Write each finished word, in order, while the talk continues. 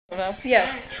know. Yes.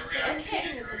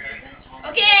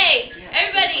 Okay,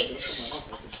 everybody.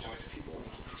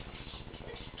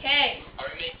 Okay.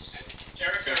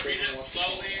 Erika, read it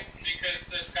slowly because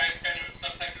this guy's kind of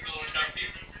sometimes a little jumpy.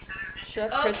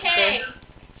 Shut Okay.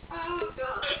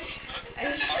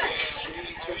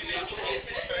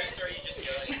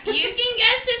 You can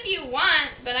guess if you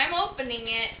want, but I'm opening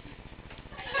it.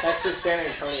 Texas, San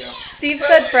Antonio. Steve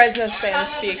said Fresno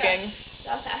Spanish speaking.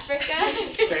 South Africa.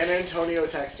 San Antonio,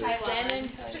 Texas.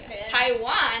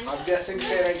 Taiwan. I'm guessing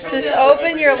San Antonio. Just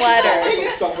open your letter.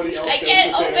 Somebody else I goes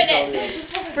can't to San open Antonio.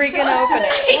 it. Freaking open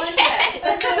it.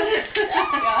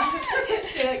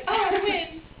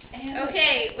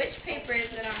 Okay, which paper is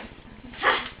it on?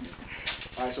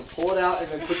 Alright, so pull it out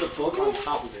and then put the book on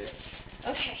top of it.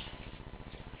 Okay.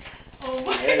 There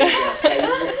you go.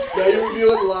 Now you review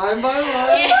it line by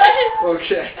line? Yes.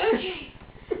 Okay. Okay.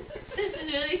 This is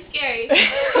really scary.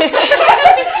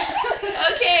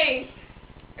 Okay.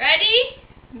 Ready?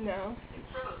 No.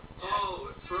 Oh,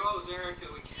 it froze, Erika.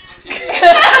 We can't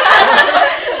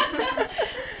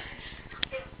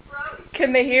Can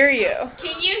they hear you?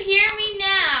 Can you hear me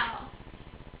now?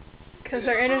 Because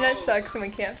our internet sucks and we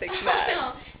can't fix that.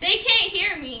 No, they can't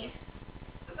hear me.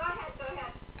 Go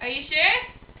ahead. Are you sure?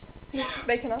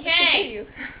 They can also Okay. hear you.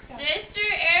 Sister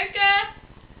Erika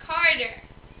Carter,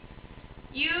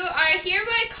 you are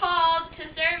hereby called to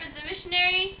serve as a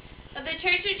missionary of the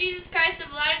Church of Jesus Christ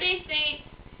of Latter-day Saints.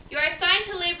 You are assigned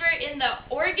to labor in the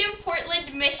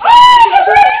Oregon-Portland mission.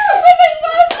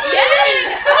 Yes!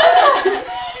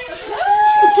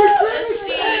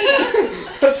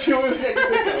 Let's see what we can think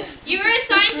of. You are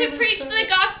assigned to preach the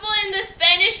gospel in the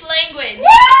Spanish language.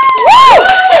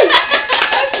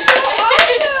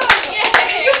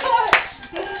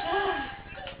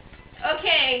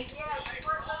 Okay.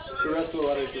 The rest of the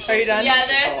letters are Are you done? Yeah,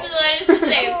 the rest of the letters are the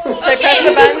same. Can I press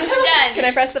the button? Done. Can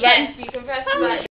I press the button? Yes, you can press the button.